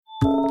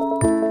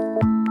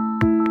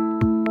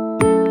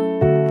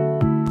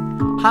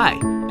Hi,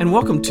 and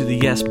welcome to the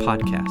Yes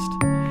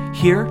Podcast.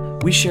 Here,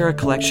 we share a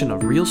collection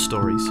of real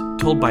stories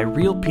told by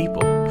real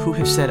people who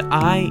have said,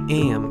 I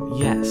am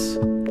yes.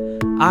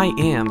 I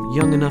am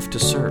young enough to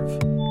serve.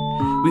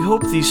 We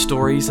hope these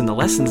stories and the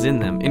lessons in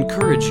them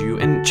encourage you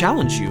and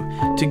challenge you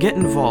to get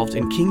involved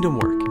in kingdom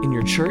work in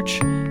your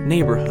church,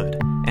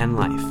 neighborhood, and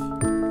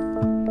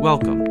life.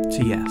 Welcome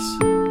to Yes.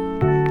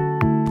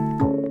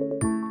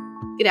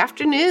 Good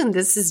afternoon.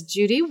 This is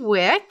Judy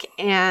Wick,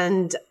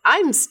 and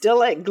I'm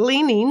still at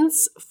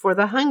Gleanings for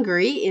the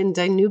Hungry in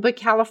Dinuba,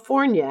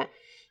 California.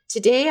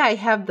 Today, I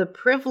have the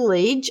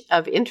privilege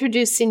of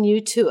introducing you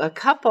to a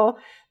couple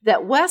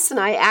that Wes and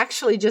I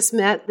actually just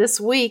met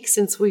this week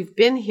since we've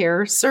been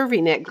here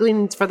serving at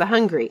Gleanings for the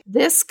Hungry.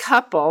 This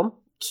couple,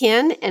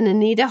 Ken and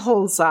Anita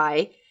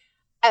Holzai,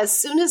 as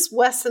soon as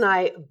Wes and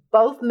I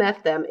both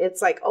met them,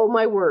 it's like, oh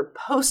my word,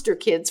 poster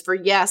kids for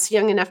Yes,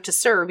 young enough to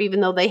serve,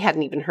 even though they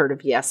hadn't even heard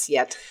of Yes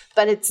yet.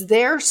 But it's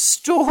their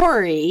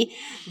story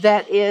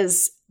that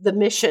is the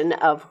mission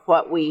of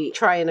what we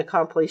try and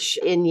accomplish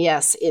in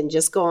Yes, in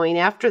just going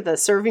after the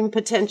serving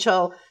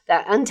potential,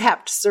 that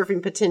untapped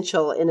serving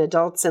potential in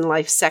adults in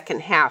life's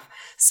second half.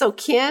 So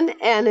Ken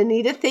and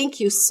Anita, thank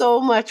you so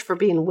much for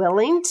being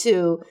willing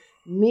to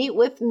meet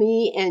with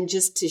me and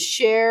just to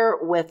share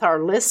with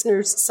our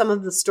listeners some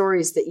of the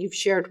stories that you've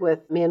shared with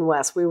me and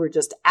Wes. We were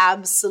just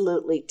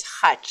absolutely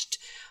touched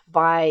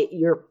by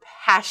your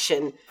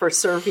passion for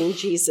serving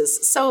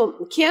Jesus.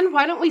 So, Ken,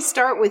 why don't we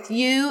start with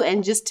you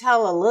and just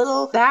tell a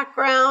little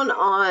background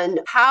on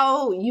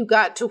how you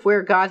got to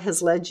where God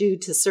has led you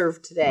to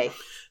serve today?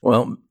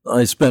 Well,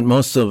 I spent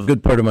most of a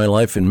good part of my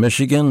life in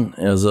Michigan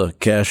as a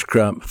cash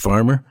crop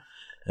farmer,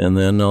 and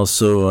then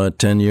also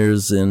 10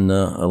 years in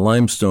a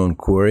limestone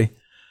quarry.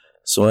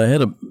 So I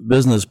had a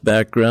business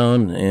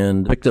background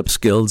and picked up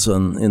skills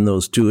in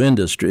those two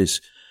industries.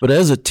 But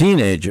as a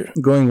teenager,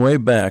 going way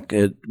back,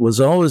 it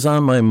was always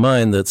on my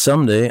mind that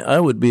someday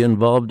I would be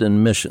involved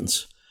in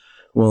missions.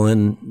 Well,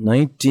 in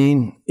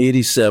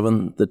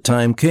 1987, the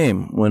time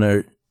came when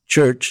our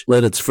church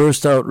led its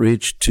first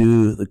outreach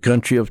to the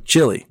country of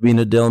Chile,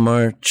 Vina del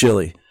Mar,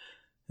 Chile.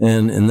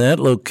 And in that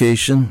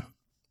location,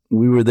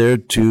 we were there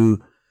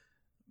to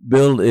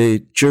build a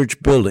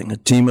church building, a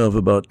team of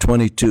about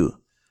 22.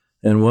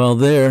 And while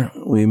there,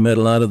 we met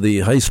a lot of the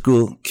high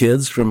school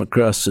kids from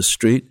across the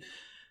street,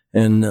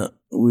 and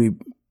we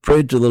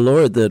prayed to the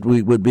Lord that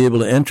we would be able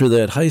to enter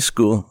that high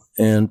school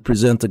and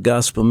present the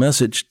gospel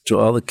message to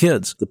all the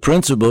kids. The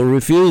principal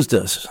refused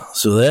us.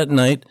 So that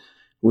night,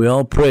 we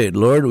all prayed,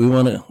 Lord, we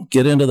want to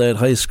get into that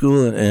high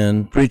school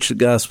and preach the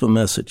gospel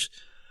message.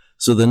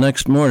 So the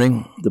next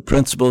morning, the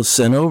principal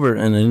sent over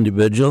an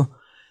individual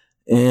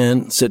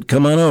and said,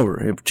 come on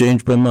over. I've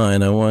changed my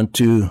mind. I want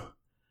you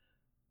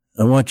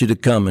to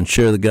come and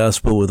share the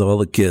gospel with all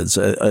the kids.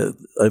 I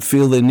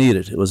feel they need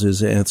it. It was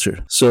his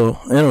answer. So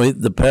anyway,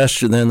 the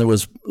pastor then that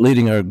was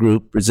leading our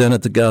group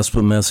presented the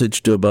gospel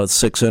message to about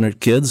 600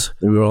 kids.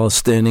 They were all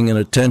standing in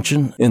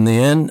attention. In the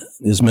end,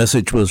 his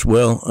message was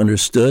well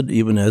understood,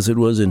 even as it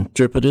was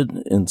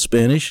interpreted in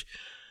Spanish.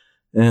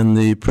 And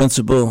the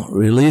principal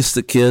released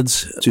the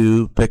kids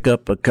to pick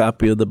up a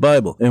copy of the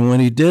Bible. And when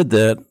he did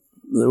that,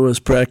 there was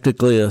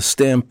practically a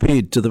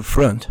stampede to the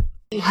front.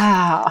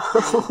 Wow.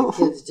 The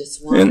kids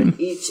just wanted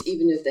each,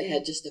 even if they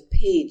had just a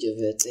page of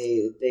it,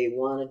 they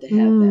wanted to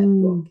have that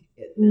book.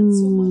 It meant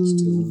so much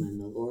to them, and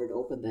the Lord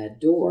opened that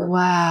door.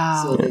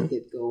 Wow. So they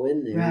could go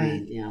in there. Right.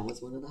 And, it was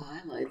one of the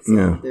highlights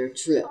of their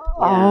trip.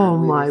 Oh,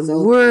 my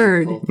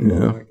word.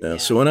 Yeah.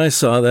 So when I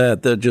saw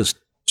that just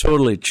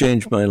totally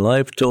changed my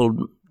life,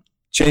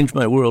 changed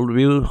my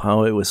worldview,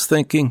 how I was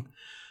thinking.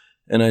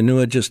 And I knew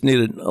I just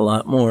needed a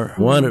lot more,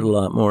 wanted a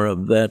lot more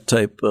of that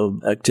type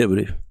of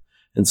activity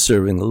in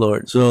serving the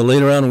Lord. So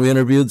later on, we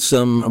interviewed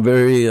some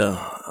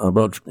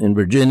in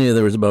Virginia,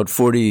 there was about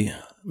 40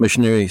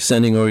 missionary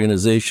sending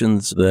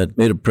organizations that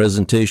made a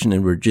presentation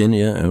in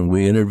Virginia, and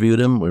we interviewed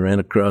them. We ran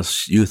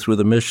across Youth with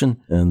a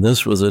Mission, and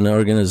this was an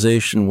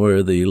organization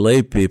where the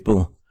lay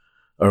people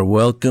are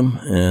welcome,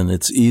 and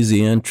it's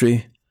easy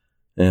entry.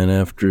 And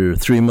after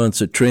 3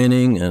 months of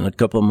training and a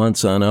couple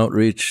months on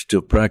outreach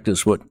to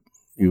practice what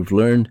you've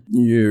learned,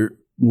 you're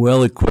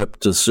well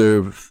equipped to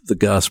serve the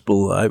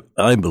gospel,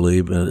 I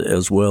believe,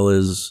 as well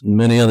as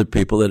many other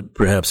people that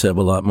perhaps have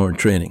a lot more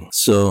training.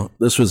 So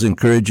this was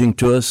encouraging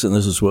to us, and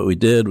this is what we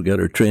did. We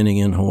got our training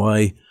in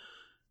Hawaii,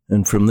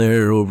 and from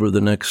there, over the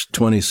next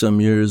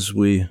 20-some years,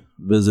 we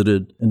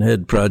visited and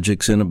had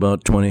projects in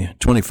about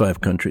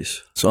 25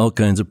 countries. So all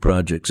kinds of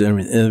projects,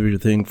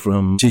 everything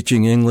from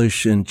teaching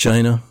English in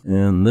China,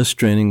 and this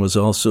training was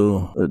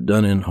also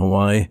done in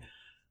Hawaii,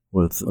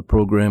 with a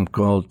program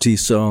called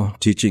TESOL,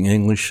 Teaching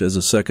English as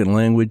a Second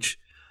Language.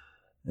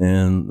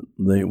 And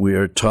we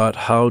are taught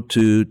how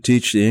to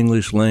teach the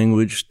English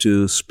language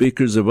to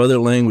speakers of other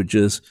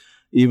languages,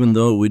 even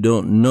though we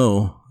don't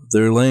know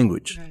their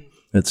language. Right.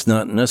 It's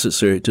not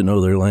necessary to know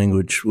their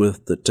language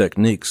with the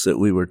techniques that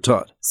we were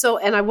taught. So,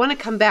 and I want to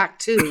come back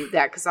to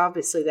that because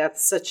obviously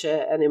that's such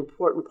an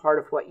important part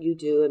of what you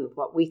do and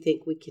what we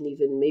think we can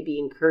even maybe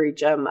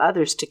encourage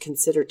others to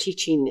consider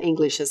teaching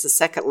English as a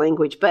second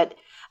language. But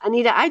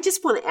Anita, I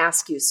just want to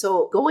ask you,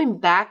 so going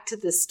back to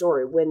this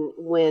story,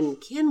 when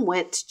Ken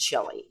went to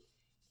Chile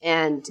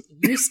and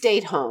you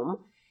stayed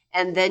home,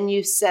 and then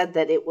you said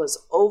that it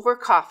was over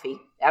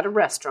coffee at a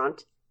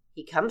restaurant,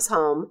 he comes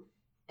home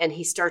and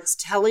he starts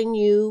telling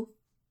you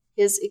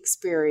his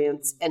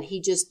experience, and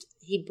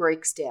he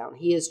breaks down.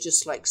 He is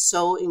just like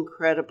so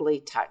incredibly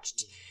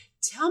touched.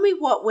 Tell me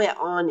what went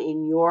on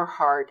in your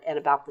heart and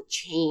about the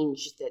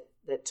change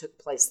that took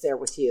place there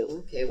with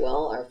you. Okay,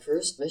 well, our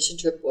first mission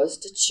trip was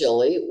to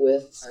Chile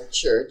with our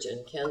church,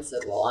 and Ken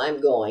said, well,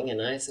 I'm going,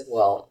 and I said,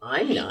 well,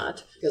 I'm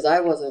not, because I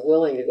wasn't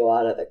willing to go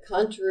out of the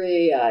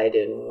country. I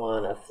didn't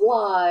want to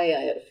fly.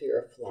 I had a fear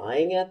of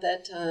flying at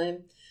that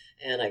time,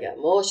 and I got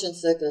motion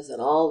sickness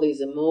and all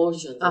these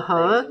emotions and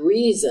things,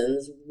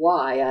 reasons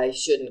why I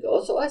shouldn't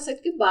go. So I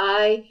said,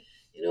 goodbye,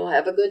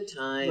 have a good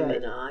time,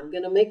 and I'm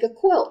going to make a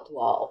quilt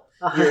while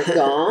you're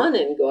gone,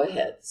 and go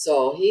ahead.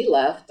 So he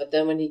left, but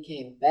then when he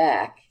came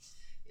back,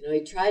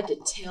 he tried to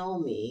tell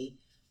me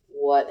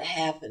what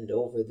happened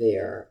over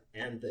there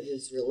and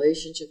his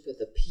relationship with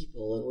the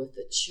people and with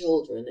the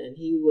children. And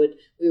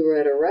we were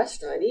at a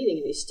restaurant eating,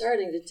 and he's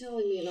starting to tell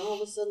me, and all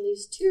of a sudden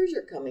these tears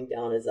are coming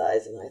down his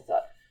eyes, and I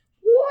thought,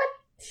 what?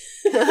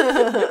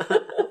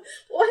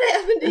 What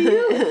happened to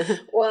you?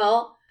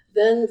 Well,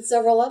 then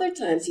several other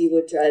times he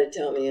would try to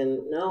tell me,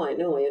 and now I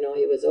know,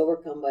 he was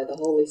overcome by the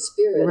Holy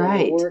Spirit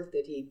and the work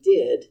that he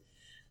did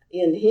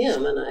in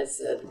him. And I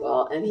said,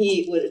 well, and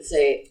he would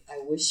say, I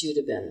wish you'd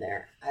have been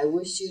there. I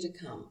wish you'd have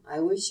come.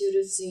 I wish you'd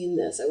have seen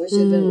this. I wish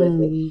you'd been with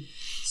me.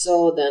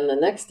 So then the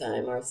next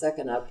time, our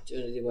second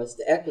opportunity was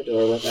to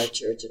Ecuador with our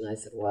church, and I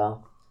said,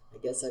 well, I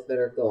guess I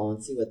better go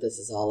and see what this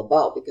is all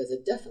about, because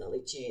it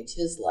definitely changed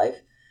his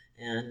life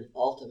and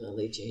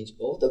ultimately changed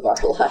both of our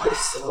lives.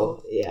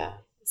 So, yeah.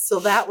 So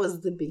that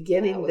was the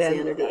beginning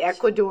then. The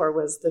Ecuador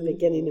was the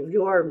beginning of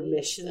your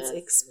missions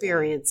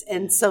experience. Right.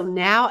 And so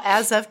now,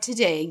 as of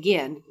today,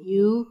 again,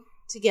 you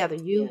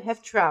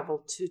have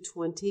traveled to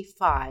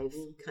 25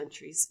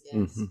 countries.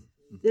 Yes.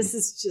 This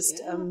is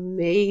just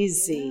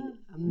amazing,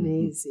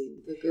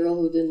 amazing. The girl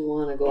who didn't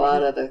want to go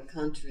out of the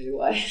country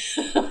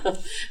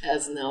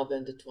has now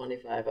been to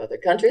 25 other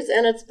countries,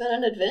 and it's been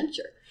an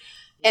adventure.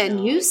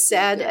 And you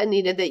said,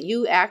 Anita, that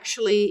you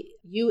actually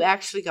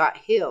got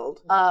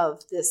healed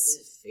of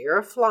this fear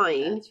of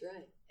flying. That's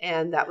right.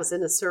 And that was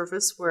in a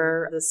service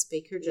where the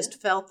speaker just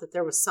felt that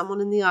there was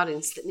someone in the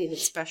audience that needed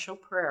special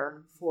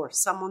prayer for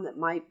someone that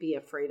might be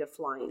afraid of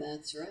flying.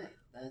 That's right.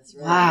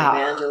 Wow. The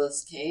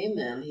evangelist came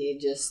and he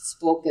just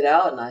spoke it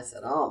out, and I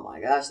said, oh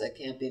my gosh, that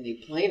can't be any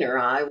plainer.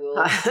 I will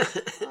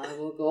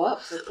go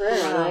up for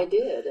prayer, and I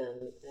did.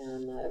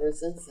 And ever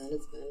since then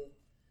it's been,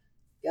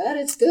 God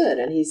is good,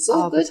 and he's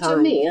so good to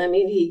me. I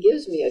mean, he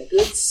gives me a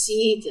good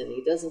seat, and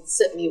he doesn't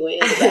sit me way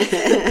in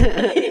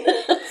the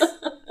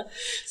back.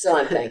 So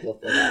I'm thankful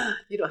for that.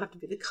 You don't have to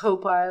be the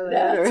co-pilot.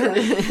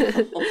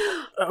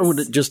 I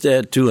would just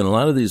add, too, in a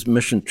lot of these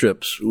mission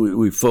trips,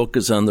 we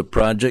focus on the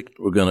project.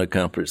 We're going to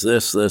accomplish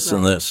this,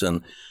 and this,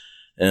 and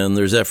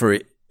there's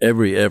every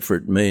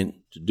effort made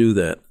to do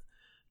that.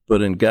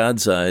 But in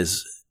God's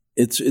eyes,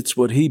 it's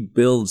what he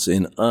builds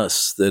in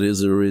us that is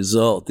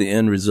the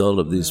end result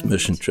of these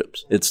mission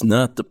trips. It's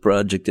not the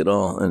project at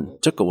all. And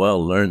it took a while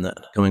to learn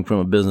that. Coming from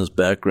a business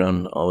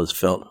background, always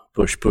felt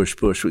push,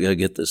 we got to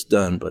get this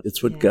done. But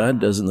it's what God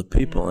does in the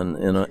people.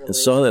 And I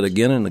saw that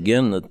again and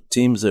again in the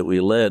teams that we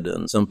led.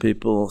 And some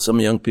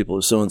young people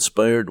were so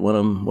inspired, one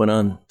of them went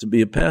on to be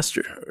a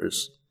pastor, or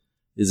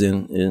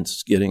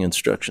is getting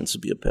instructions to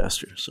be a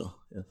pastor. So,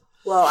 yeah.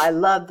 Well, I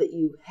love that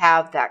you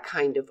have that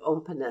kind of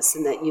openness,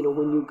 and that,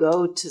 when you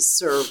go to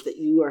serve, that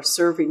you are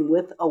serving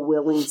with a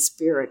willing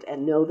spirit,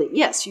 and know that,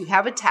 yes, you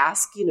have a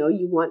task,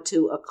 you want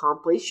to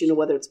accomplish,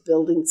 whether it's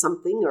building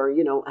something or,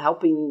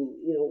 helping,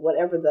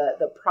 whatever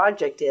the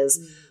project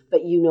is,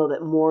 but that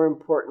more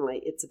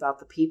importantly, it's about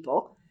the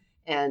people,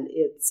 and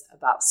it's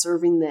about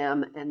serving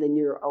them, and then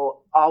you're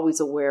always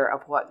aware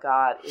of what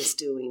God is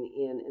doing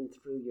in and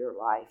through your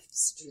life.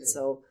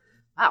 So,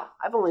 wow,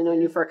 I've only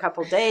known you for a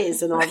couple of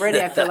days, and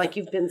already I feel like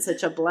you've been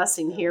such a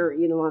blessing here,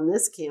 on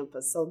this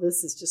campus. So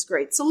this is just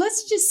great. So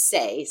let's just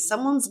say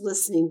someone's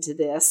listening to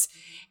this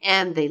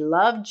and they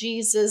love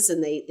Jesus,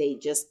 and they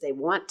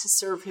want to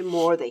serve him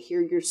more. They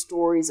hear your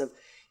stories of,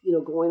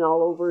 going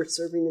all over,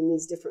 serving in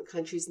these different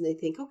countries, and they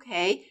think,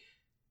 okay,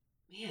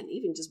 man,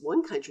 even just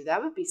one country,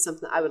 that would be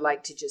something I would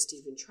like to just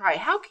even try.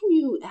 How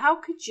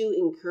could you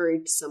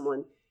encourage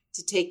someone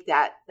to take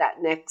that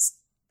next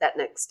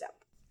step?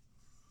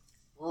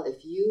 Well,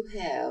 if you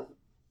have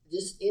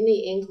just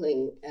any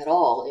inkling at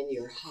all in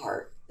your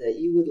heart that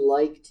you would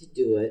like to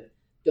do it,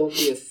 don't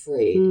be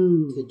afraid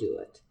to do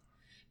it.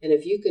 And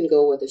if you can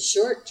go with a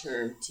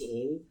short-term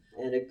team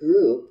and a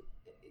group,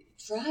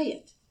 try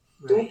it.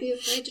 Right. Don't be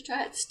afraid to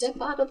try it. Step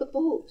out of the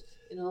boat.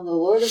 The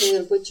Lord isn't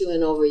going to put you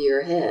in over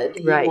your head.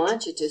 He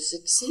wants you to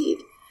succeed.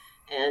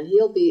 And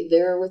He'll be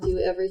there with you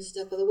every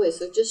step of the way.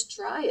 So just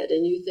try it.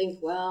 And you think,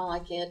 well, I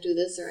can't do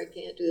this or I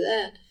can't do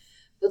that.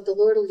 But the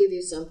Lord will give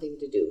you something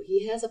to do.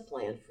 He has a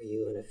plan for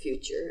you in the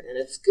future. And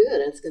it's good.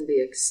 And it's going to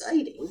be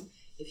exciting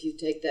if you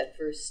take that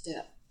first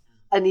step.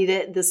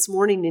 Anita, this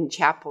morning in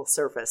chapel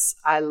service,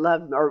 I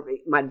loved, or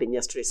it might have been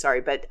yesterday,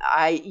 sorry, but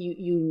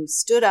you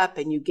stood up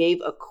and you gave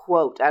a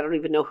quote. I don't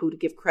even know who to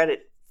give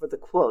credit for the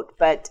quote,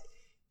 but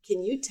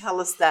can you tell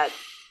us that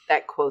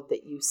quote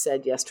that you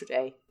said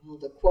yesterday? Well,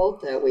 the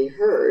quote that we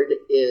heard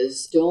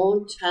is,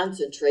 don't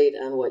concentrate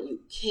on what you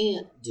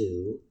can't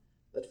do,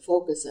 but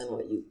focus on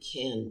what you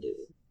can do.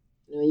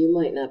 You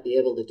might not be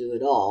able to do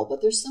it all,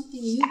 but there's something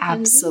you can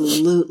do.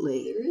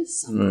 Absolutely. There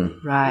is something.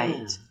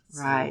 Right.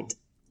 I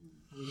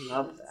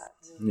love that.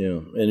 Yeah,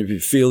 and if you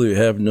feel you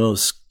have no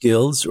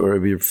skills or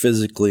if you're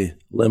physically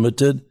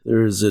limited,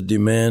 there is a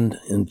demand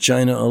in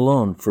China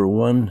alone for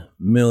 1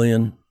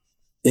 million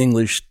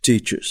English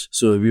teachers.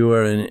 So if you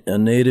are a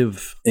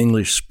native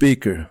English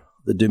speaker,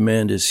 the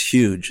demand is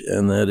huge,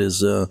 and that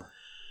is an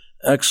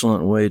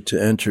excellent way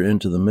to enter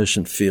into the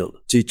mission field.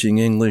 Teaching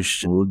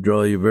English will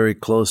draw you very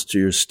close to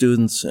your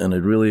students, and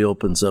it really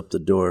opens up the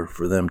door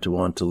for them to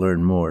want to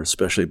learn more,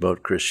 especially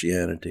about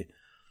Christianity.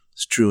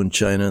 It's true in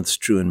China. It's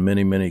true in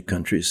many, many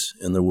countries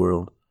in the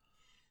world.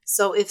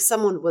 So if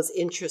someone was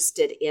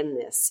interested in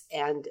this,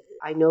 and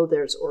I know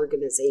there's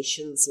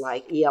organizations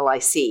like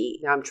ELIC.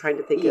 Now I'm trying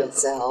to think of...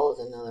 ESL is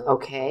another one.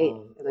 Okay.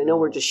 And I know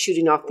we're just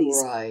shooting off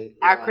these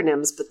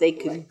acronyms, but they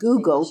could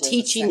Google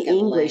teaching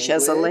English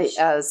as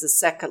a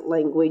second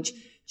language,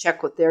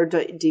 check with their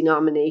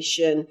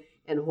denomination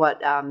and what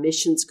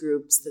missions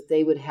groups that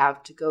they would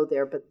have to go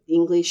there. But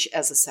English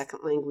as a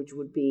second language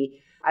would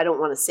be... I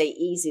don't want to say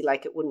easy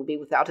like it wouldn't be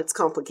without its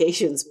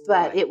complications,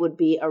 but it would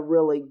be a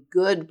really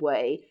good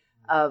way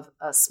of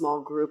a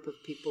small group of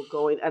people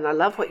going. And I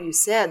love what you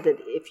said, that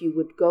if you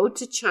would go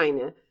to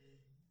China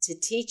to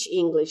teach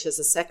English as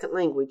a second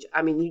language,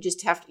 I mean, you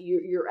just have to,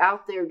 you're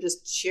out there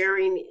just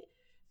sharing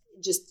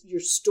just your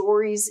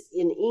stories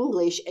in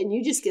English, and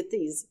you just get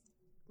these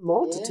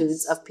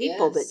multitudes of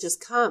people that just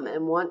come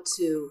and want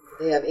to...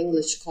 They have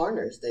English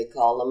corners, they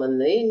call them,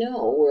 and they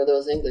know where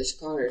those English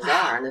corners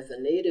are. And if a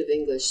native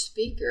English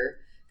speaker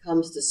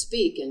comes to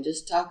speak and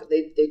just talk,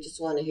 they just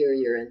want to hear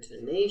your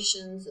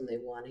intonations, and they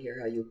want to hear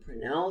how you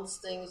pronounce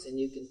things, and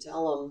you can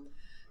tell them,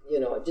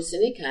 just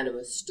any kind of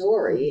a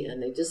story,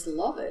 and they just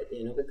love it,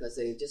 because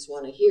they just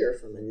want to hear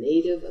from a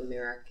native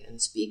American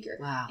speaker.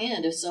 Wow.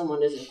 And if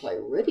someone isn't quite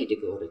ready to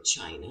go to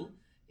China,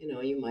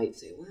 you might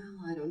say, well,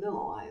 I don't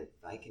know,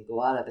 I can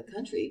go out of the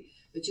country,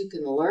 but you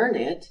can learn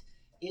it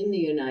in the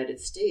United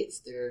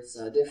States. There's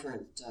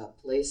different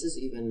places,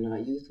 even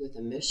Youth with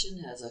a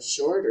Mission has a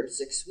shorter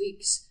 6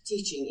 weeks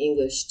teaching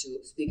English to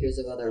speakers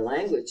of other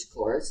language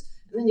course,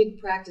 and then you can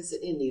practice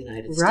it in the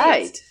United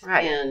States.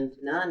 Right. And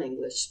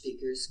non-English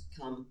speakers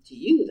come to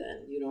you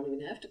then. You don't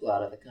even have to go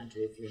out of the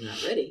country if you're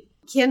not ready.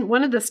 Ken,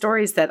 one of the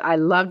stories that I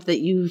loved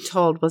that you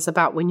told was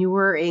about when you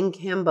were in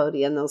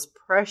Cambodia and those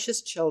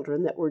precious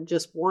children that were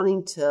just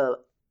wanting to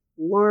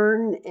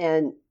learn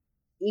and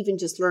even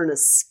just learn a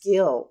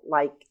skill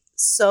like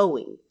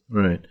sewing.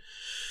 Right.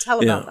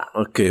 Tell about that.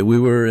 Okay. We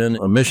were in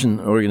a mission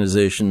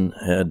organization,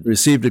 had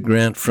received a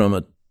grant from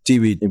a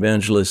TV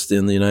evangelist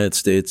in the United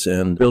States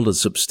and built a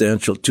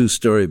substantial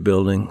 2-story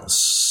building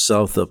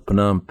south of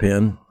Phnom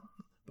Penh,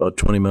 about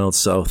 20 miles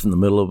south in the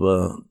middle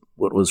of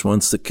what was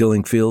once the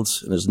killing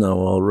fields and is now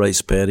all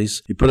rice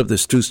paddies. He put up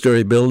this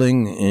 2-story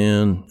building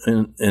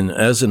and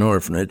as an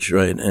orphanage,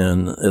 right?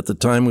 And at the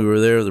time we were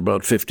there were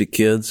about 50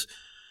 kids.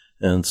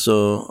 And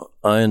so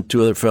I and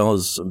 2 other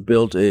fellows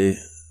built a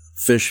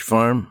fish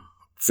farm,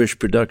 fish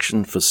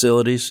production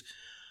facilities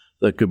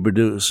that could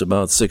produce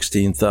about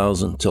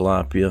 16,000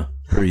 tilapia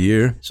per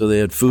year. So they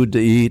had food to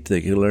eat,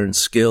 they could learn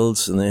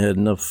skills, and they had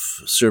enough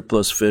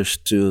surplus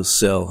fish to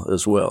sell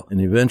as well.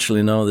 And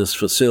eventually now this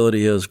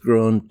facility has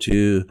grown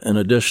to an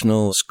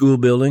additional school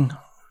building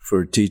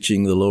for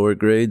teaching the lower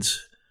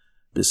grades.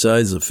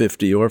 Besides the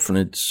 50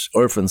 orphans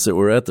that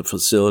were at the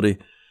facility,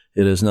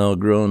 it has now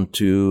grown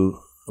to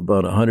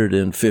about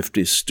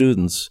 150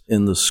 students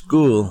in the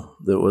school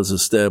that was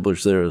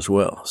established there as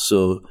well.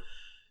 So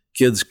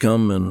kids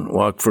come and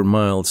walk for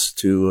miles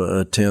to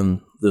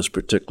attend this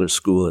particular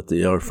school at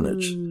the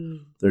orphanage.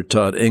 They're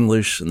taught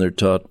English and they're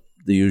taught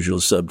the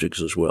usual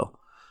subjects as well.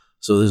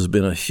 So this has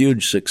been a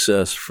huge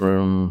success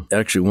from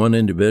actually one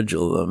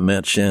individual,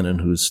 Matt Shannon,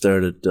 who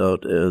started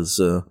out as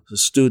a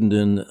student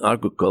in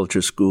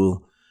aquaculture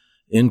school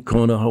in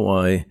Kona,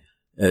 Hawaii,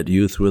 at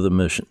Youth with a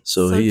Mission.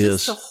 So he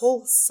just the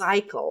whole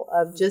cycle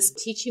of just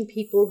teaching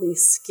people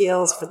these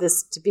skills for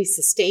this to be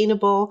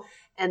sustainable,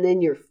 and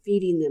then you're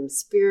feeding them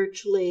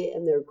spiritually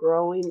and they're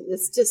growing.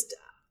 It's just...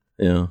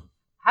 Yeah.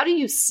 How do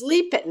you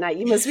sleep at night?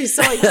 You must be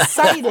so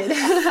excited.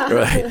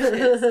 Right.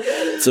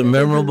 It's a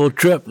memorable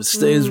trip. It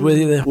stays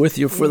with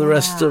you for the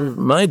rest of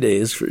my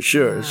days, for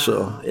sure. Wow.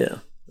 So,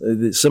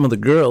 yeah. Some of the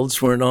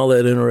girls weren't all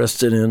that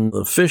interested in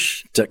the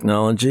fish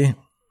technology.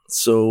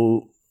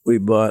 So we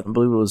bought, I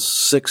believe it was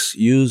 6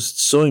 used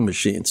sewing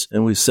machines,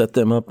 and we set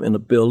them up in a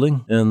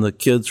building, and the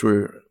kids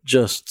were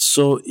just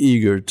so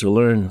eager to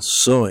learn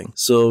sewing.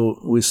 So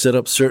we set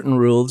up certain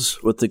rules,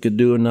 what they could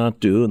do and not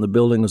do, and the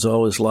building was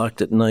always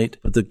locked at night.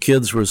 But the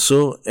kids were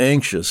so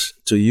anxious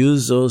to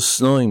use those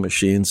sewing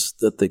machines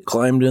that they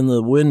climbed in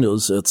the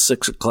windows at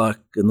 6 o'clock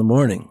in the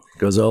morning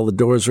because all the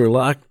doors were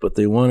locked, but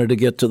they wanted to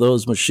get to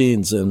those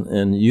machines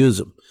and use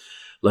them.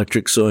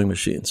 Electric sewing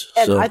machines.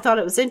 And I thought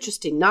it was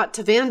interesting, not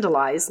to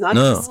vandalize, not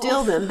to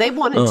steal them. They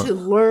wanted to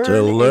learn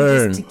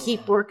and just to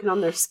keep working on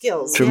their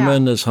skills.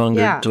 Tremendous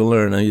hunger to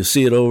learn. And you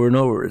see it over and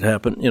over. It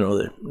happened,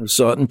 they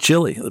saw it in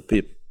Chile.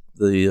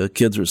 The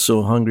kids were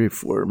so hungry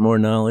for more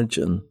knowledge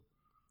and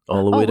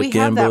all the way to Cambodia.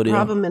 We have that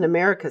problem in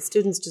America.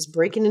 Students just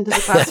breaking into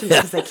the classroom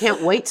because they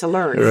can't wait to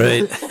learn.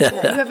 Right. You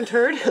haven't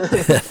heard?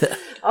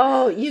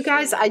 Oh, you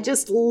guys, I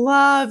just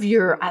love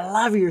your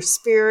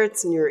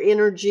spirits and your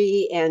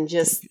energy, and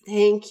just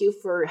thank you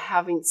for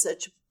having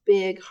such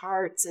big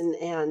hearts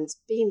and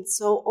being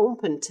so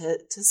open to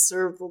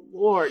serve the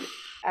Lord.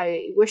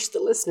 I wish the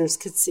listeners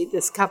could see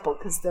this couple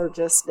because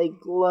they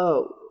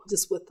glow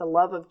just with the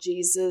love of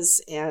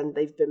Jesus, and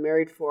they've been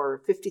married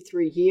for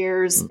 53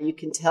 years. You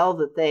can tell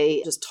that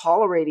they just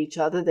tolerate each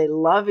other. They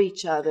love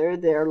each other.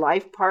 They're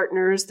life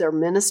partners. They're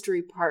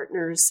ministry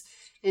partners.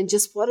 And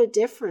just what a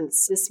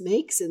difference this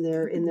makes in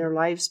their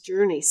life's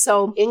journey.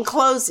 So in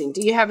closing,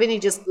 do you have any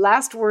just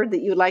last word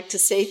that you'd like to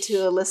say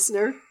to a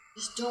listener?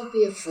 Just don't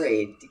be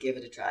afraid to give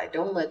it a try.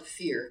 Don't let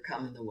fear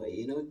come in the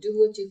way. Do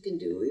what you can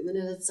do, even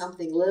if it's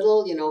something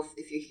little.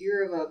 If you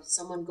hear about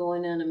someone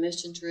going on a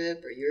mission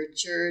trip or your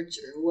church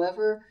or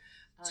whoever,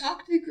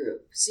 talk to the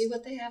group, see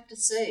what they have to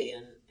say,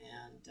 and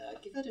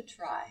give it a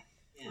try.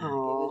 Yeah, give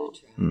it a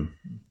try.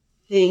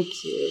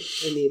 Thank you,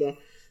 Anita.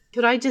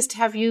 Could I just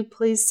have you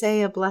please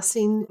say a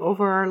blessing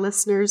over our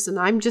listeners? And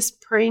I'm just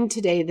praying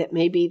today that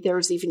maybe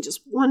there's even just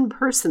one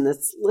person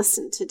that's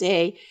listened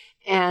today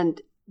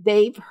and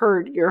they've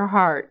heard your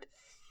heart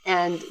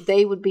and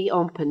they would be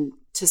open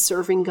to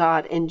serving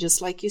God. And just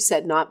like you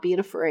said, not being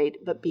afraid,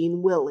 but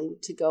being willing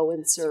to go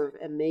and serve.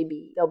 And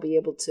maybe they'll be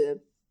able to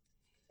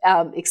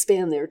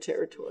expand their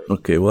territory.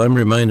 Okay, well, I'm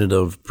reminded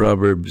of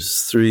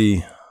Proverbs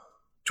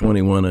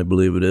 3:21, I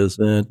believe it is,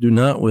 that do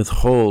not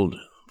withhold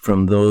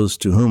from those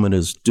to whom it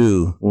is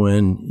due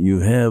when you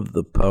have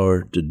the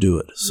power to do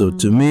it. So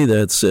to me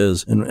that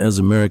says, and as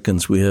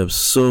Americans we have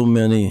so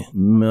many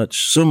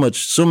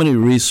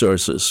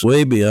resources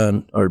way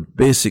beyond our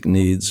basic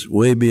needs,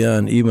 way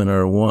beyond even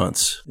our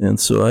wants.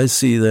 And so I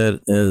see that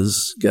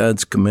as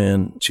God's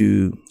command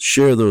to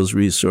share those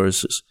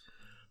resources.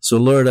 So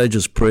Lord, I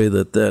just pray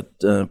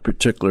that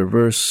particular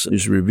verse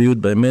is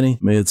reviewed by many.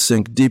 May it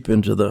sink deep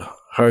into the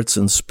hearts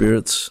and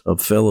spirits of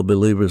fellow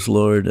believers,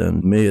 Lord,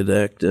 and may it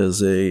act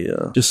as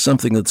just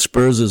something that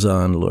spurs us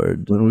on,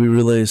 Lord. When we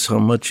realize how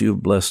much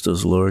you've blessed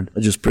us, Lord, I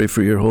just pray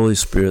for your Holy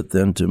Spirit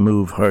then to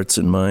move hearts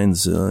and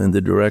minds in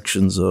the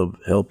directions of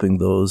helping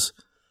those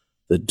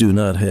that do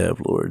not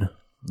have, Lord.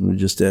 And we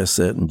just ask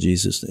that in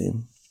Jesus'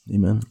 name.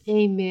 Amen.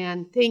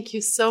 Amen. Thank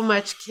you so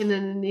much, Ken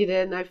and Anita.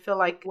 And I feel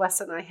like Wes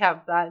and I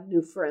have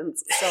new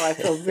friends. So I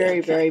feel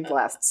very, very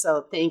blessed.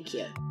 So thank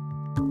you.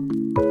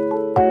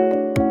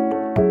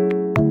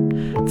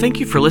 Thank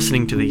you for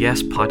listening to the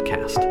Yes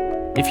Podcast.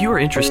 If you are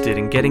interested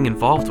in getting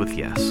involved with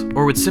Yes,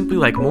 or would simply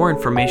like more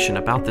information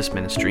about this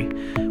ministry,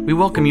 we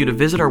welcome you to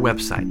visit our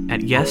website at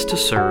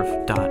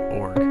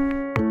yestoserve.org.